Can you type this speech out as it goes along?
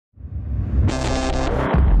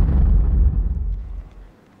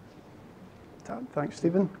Thanks,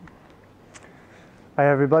 Stephen. Hi,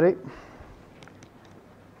 everybody.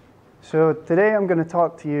 So today I'm going to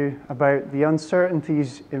talk to you about the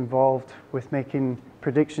uncertainties involved with making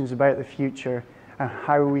predictions about the future and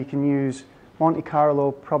how we can use Monte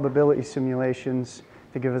Carlo probability simulations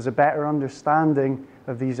to give us a better understanding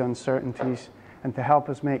of these uncertainties and to help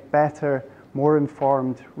us make better, more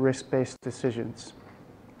informed, risk-based decisions.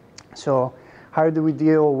 So how do we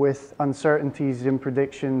deal with uncertainties in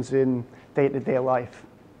predictions in day-to-day life?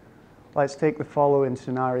 Let's take the following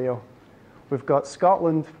scenario. We've got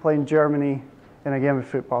Scotland playing Germany in a game of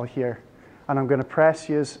football here, and I'm going to press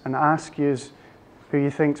you and ask you who you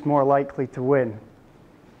think's more likely to win,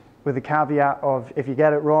 with the caveat of if you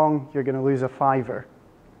get it wrong, you're going to lose a fiver.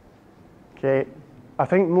 Okay, I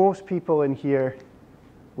think most people in here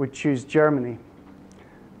would choose Germany.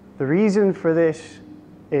 The reason for this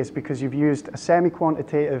is because you've used a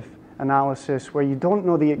semi-quantitative analysis where you don't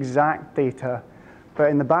know the exact data, but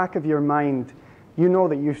in the back of your mind, you know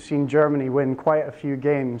that you've seen Germany win quite a few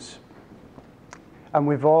games. And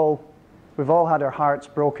we've all had our hearts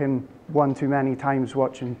broken one too many times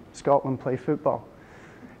watching Scotland play football.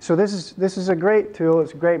 So this is a great tool,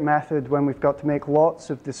 it's a great method when we've got to make lots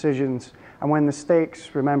of decisions and when the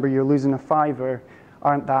stakes, remember you're losing a fiver,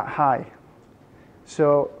 aren't that high.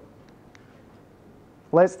 So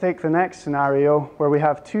let's take the next scenario where we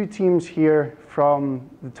have two teams here from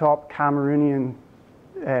the top Cameroonian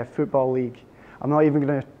football league. I'm not even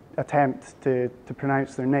going to attempt to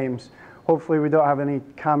pronounce their names. Hopefully we don't have any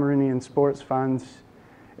Cameroonian sports fans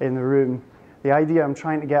in the room. The idea I'm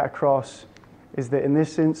trying to get across is that in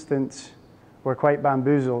this instance, we're quite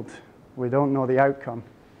bamboozled. We don't know the outcome.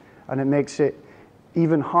 And it makes it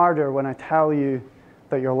even harder when I tell you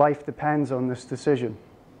that your life depends on this decision.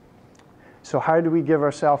 So how do we give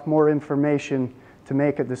ourselves more information to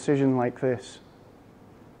make a decision like this?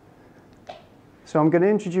 So I'm going to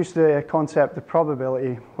introduce the concept of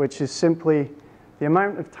probability, which is simply the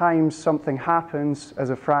amount of times something happens as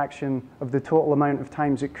a fraction of the total amount of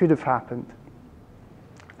times it could have happened.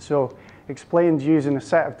 So explained using a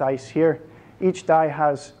set of dice here. Each die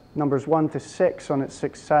has numbers 1 to 6 on its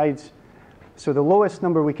 6 sides. So the lowest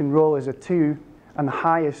number we can roll is a 2, and the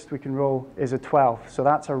highest we can roll is a 12. So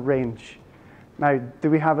that's our range. Now, do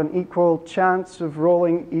we have an equal chance of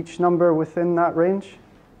rolling each number within that range?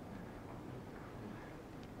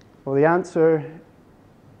 Well, the answer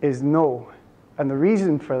is no. And the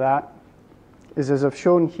reason for that is, as I've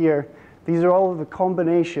shown here, these are all of the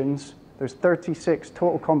combinations. There's 36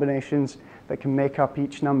 total combinations that can make up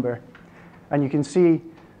each number. And you can see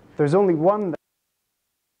there's only one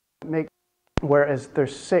that makes, whereas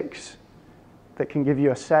there's 6 that can give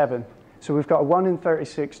you a 7. So we've got a 1 in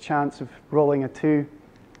 36 chance of rolling a 2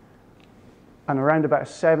 and around about a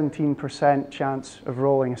 17% chance of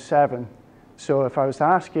rolling a 7. So if I was to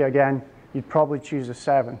ask you again, you'd probably choose a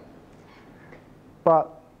 7.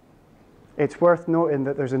 But it's worth noting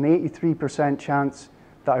that there's an 83% chance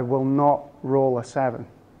that I will not roll a 7.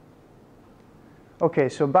 Okay,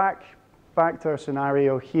 so back to our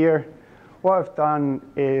scenario here. What I've done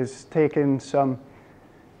is taken some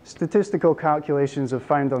statistical calculations I've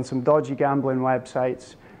found on some dodgy gambling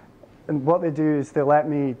websites. And what they do is they let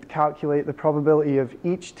me calculate the probability of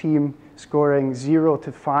each team scoring 0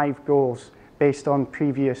 to 5 goals based on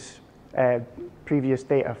previous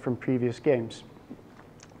data from previous games.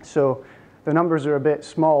 So the numbers are a bit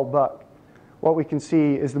small, but what we can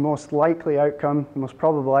see is the most likely outcome, the most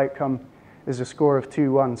probable outcome, is a score of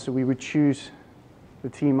 2-1. So we would choose the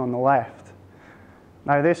team on the left.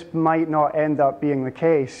 Now this might not end up being the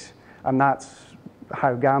case, and that's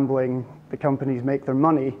how gambling, the companies make their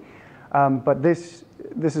money. But this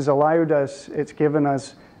has allowed us, it's given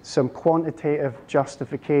us some quantitative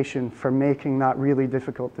justification for making that really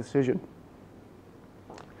difficult decision.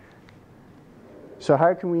 So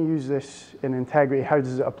how can we use this in integrity? How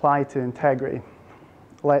does it apply to integrity?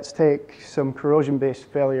 Let's take some corrosion-based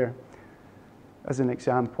failure as an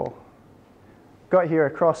example. Got here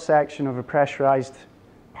a cross-section of a pressurized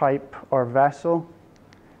pipe or vessel.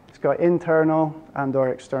 It's got internal and or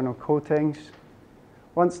external coatings.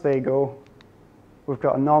 Once they go, we've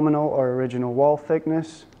got a nominal or original wall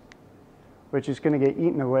thickness, which is going to get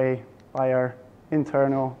eaten away by our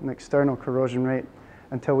internal and external corrosion rate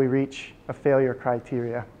until we reach a failure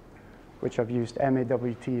criteria, which I've used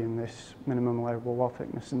MAWT in this, minimum allowable wall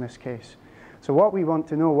thickness in this case. So what we want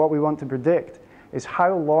to know, what we want to predict, is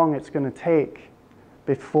how long it's going to take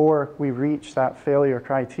before we reach that failure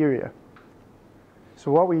criteria.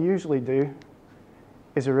 So what we usually do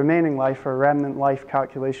is a remaining life or a remnant life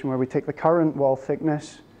calculation where we take the current wall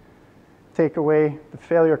thickness, take away the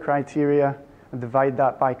failure criteria, and divide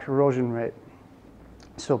that by corrosion rate.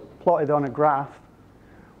 So plotted on a graph,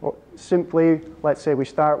 well, simply, let's say we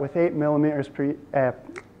start with 8 millimeters per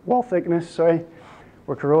wall thickness, sorry.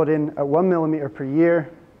 We're corroding at 1 millimeter per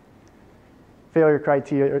year. Failure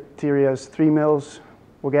criteria is 3 mils.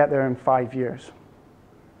 We'll get there in 5 years.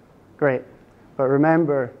 Great. But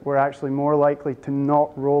remember, we're actually more likely to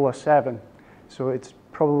not roll a 7. So it's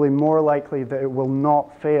probably more likely that it will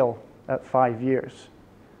not fail at 5 years.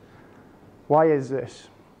 Why is this?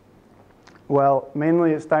 Well,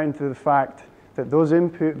 mainly it's down to the fact that those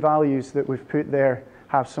input values that we've put there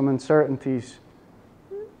have some uncertainties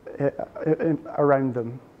around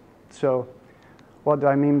them. So what do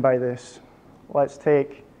I mean by this? Let's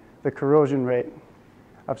take the corrosion rate.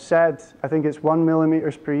 I've said I think it's 1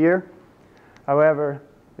 millimeters per year. However,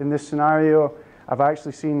 in this scenario, I've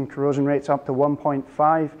actually seen corrosion rates up to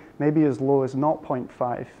 1.5, maybe as low as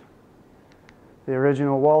 0.5. The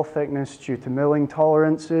original wall thickness due to milling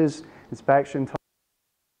tolerances, inspection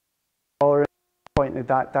tolerance, pointed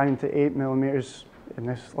that down to 8 millimeters. In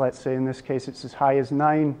this, let's say in this case, it's as high as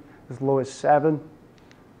 9, as low as 7.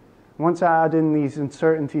 Once I add in these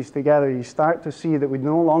uncertainties together, you start to see that we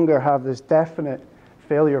no longer have this definite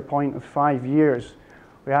failure point of 5 years.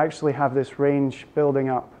 We actually have this range building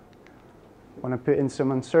up. When I put in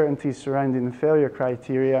some uncertainties surrounding the failure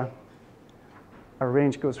criteria, our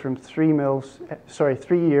range goes from 3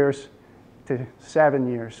 years to 7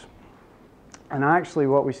 years. And actually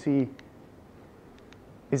what we see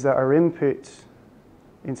is that our inputs,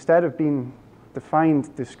 instead of being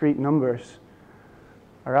defined discrete numbers,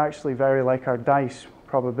 are actually very like our dice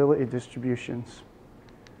probability distributions,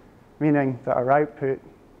 meaning that our output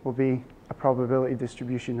will be a probability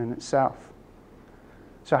distribution in itself.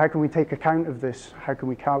 So how can we take account of this? How can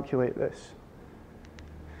we calculate this?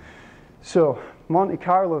 So Monte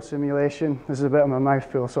Carlo simulation, this is a bit of my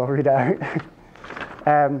mouthful, so I'll read it out.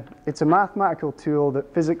 It's a mathematical tool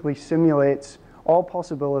that physically simulates all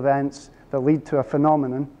possible events that lead to a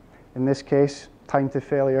phenomenon, in this case, time to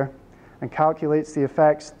failure, and calculates the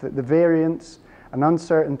effects that the variance and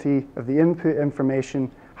uncertainty of the input information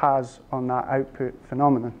has on that output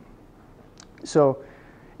phenomenon. So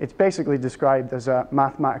it's basically described as a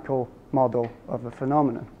mathematical model of a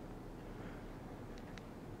phenomenon.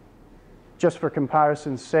 Just for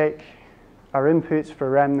comparison's sake, our inputs for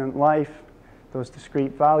remnant life, those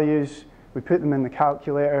discrete values, we put them in the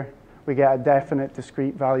calculator, we get a definite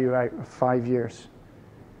discrete value out of 5 years.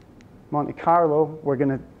 Monte Carlo, we're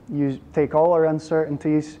going to take all our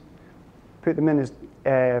uncertainties, put them in as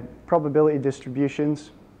probability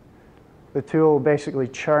distributions. The tool will basically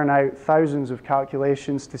churn out thousands of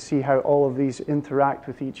calculations to see how all of these interact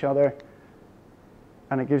with each other.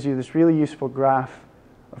 And it gives you this really useful graph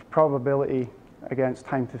of probability against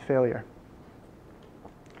time to failure.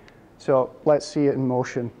 So let's see it in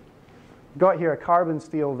motion. We've got here a carbon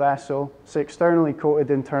steel vessel. It's externally coated,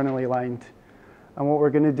 internally lined. And what we're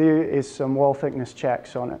going to do is some wall thickness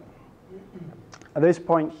checks on it. At this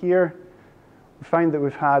point here, we find that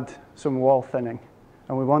we've had some wall thinning.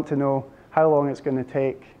 And we want to know how long it's going to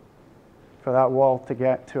take for that wall to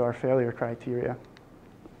get to our failure criteria.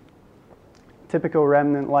 Typical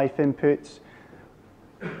remnant life inputs.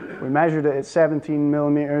 We measured it at 17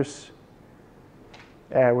 millimeters.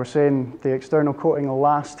 We're saying the external coating will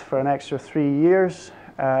last for an extra 3 years.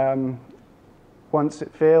 Once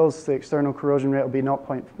it fails, the external corrosion rate will be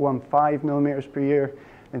 0.15 millimeters per year.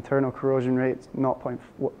 Internal corrosion rate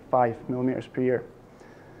 0.5 millimeters per year.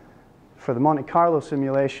 For the Monte Carlo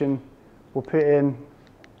simulation, we'll put in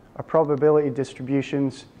our probability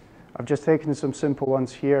distributions. I've just taken some simple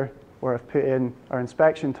ones here where I've put in our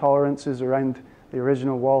inspection tolerances around the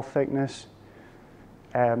original wall thickness,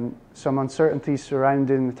 some uncertainties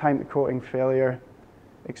surrounding the time to coating failure,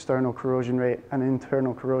 external corrosion rate, and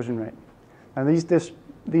internal corrosion rate. And these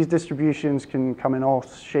distributions can come in all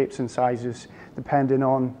shapes and sizes depending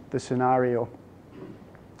on the scenario.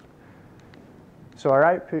 So our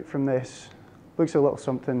output from this looks a little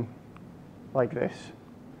something like this,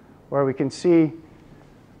 where we can see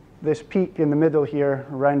this peak in the middle here,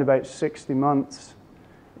 around about 60 months,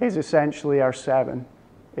 is essentially our 7.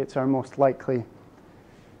 It's our most likely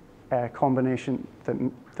combination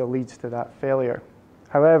that leads to that failure.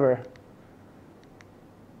 However,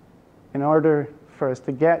 in order for us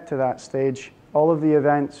to get to that stage, all of the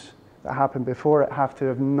events that happened before it have to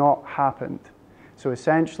have not happened. So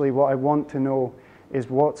essentially what I want to know is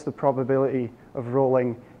what's the probability of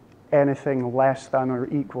rolling anything less than or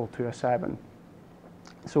equal to a 7.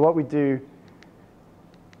 So what we do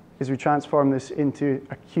is we transform this into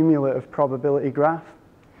a cumulative probability graph.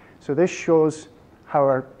 So this shows how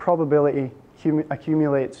our probability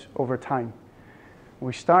accumulates over time.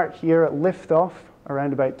 We start here at liftoff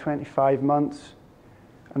around about 25 months,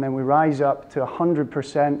 and then we rise up to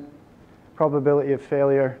 100% probability of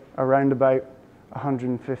failure around about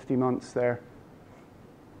 150 months there.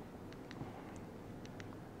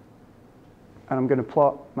 And I'm going to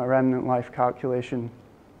plot my remnant life calculation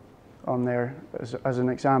on there as an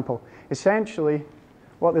example. Essentially,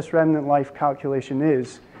 what this remnant life calculation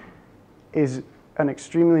is an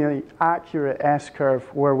extremely accurate S-curve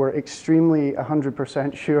where we're extremely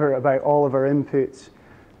 100% sure about all of our inputs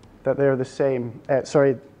that they're the same, that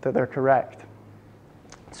they're correct.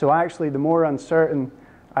 So actually, the more uncertain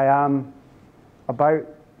I am about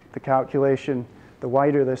the calculation, the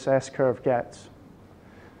wider this S-curve gets.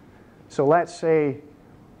 So let's say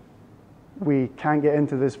we can't get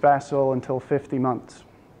into this vessel until 50 months.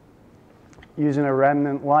 Using a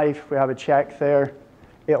remnant life, we have a check there,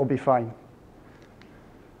 it'll be fine.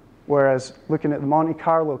 Whereas looking at the Monte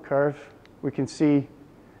Carlo curve, we can see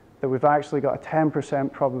that we've actually got a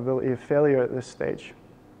 10% probability of failure at this stage.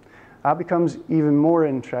 That becomes even more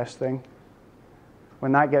interesting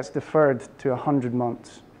when that gets deferred to 100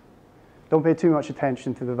 months. Don't pay too much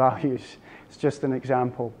attention to the values. It's just an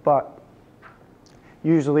example. But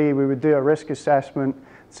usually we would do a risk assessment,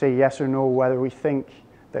 say yes or no, whether we think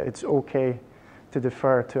that it's okay to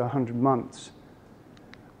defer to 100 months.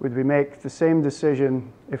 Would we make the same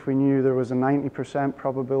decision if we knew there was a 90%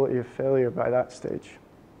 probability of failure by that stage?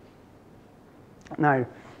 Now,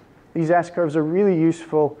 these S-curves are really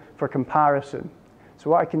useful for comparison. So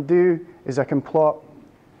what I can do is I can plot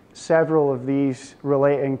several of these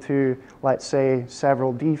relating to, let's say,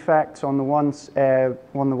 several defects on the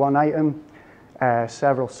one item,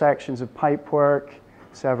 several sections of pipework,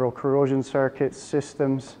 several corrosion circuits,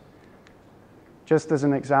 systems. Just as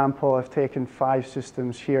an example, I've taken 5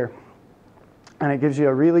 systems here. And it gives you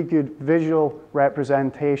a really good visual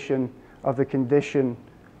representation of the condition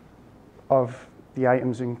of the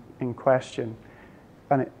items in question.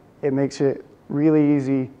 And it makes it really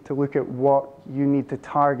easy to look at what you need to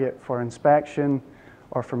target for inspection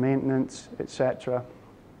or for maintenance, etc.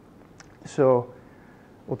 So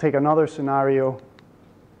we'll take another scenario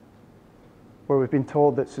where we've been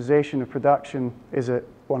told that cessation of production is at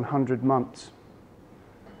 100 months.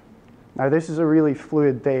 Now this is a really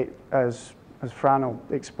fluid date, as Fran will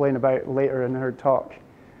explain about later in her talk.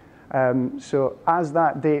 So as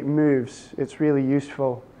that date moves, it's really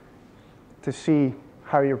useful to see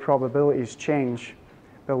how your probabilities change.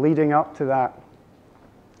 But leading up to that,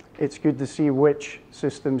 it's good to see which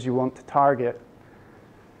systems you want to target.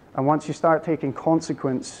 And once you start taking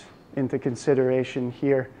consequence into consideration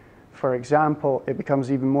here, for example, it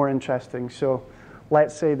becomes even more interesting. So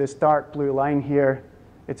let's say this dark blue line here,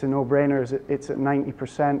 it's a no-brainer, it's at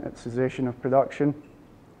 90% at cessation of production.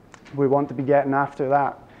 We want to be getting after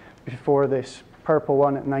that before this purple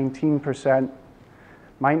one at 19%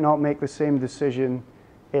 might not make the same decision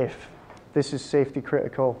if this is safety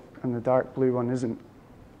critical and the dark blue one isn't.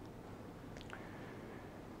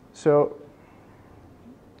 So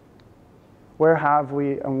where have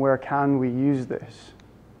we and where can we use this?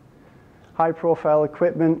 High profile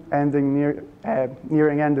equipment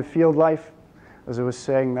nearing end of field life. As I was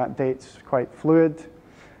saying, that date's quite fluid.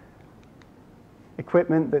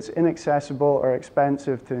 Equipment that's inaccessible or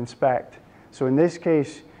expensive to inspect. So in this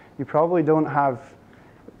case, you probably don't have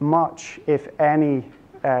much, if any,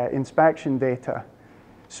 inspection data.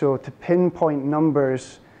 So to pinpoint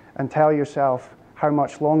numbers and tell yourself how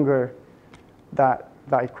much longer that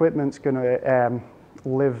equipment's going to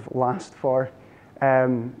last for,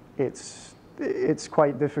 it's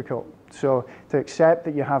quite difficult. So to accept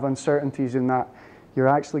that you have uncertainties in that, you're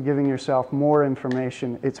actually giving yourself more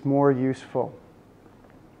information. It's more useful.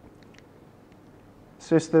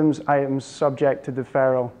 Systems, items subject to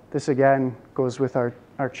deferral. This again goes with our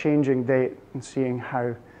changing date and seeing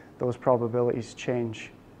how those probabilities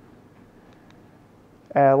change.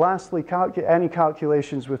 Lastly, any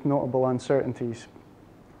calculations with notable uncertainties.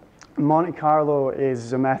 Monte Carlo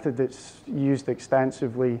is a method that's used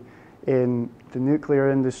extensively in the nuclear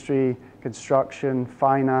industry, construction,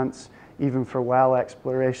 finance, even for well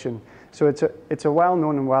exploration. So it's a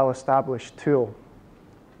well-known and well-established tool.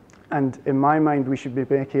 And in my mind, we should be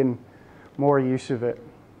making more use of it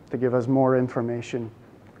to give us more information.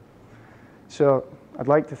 So I'd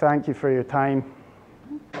like to thank you for your time.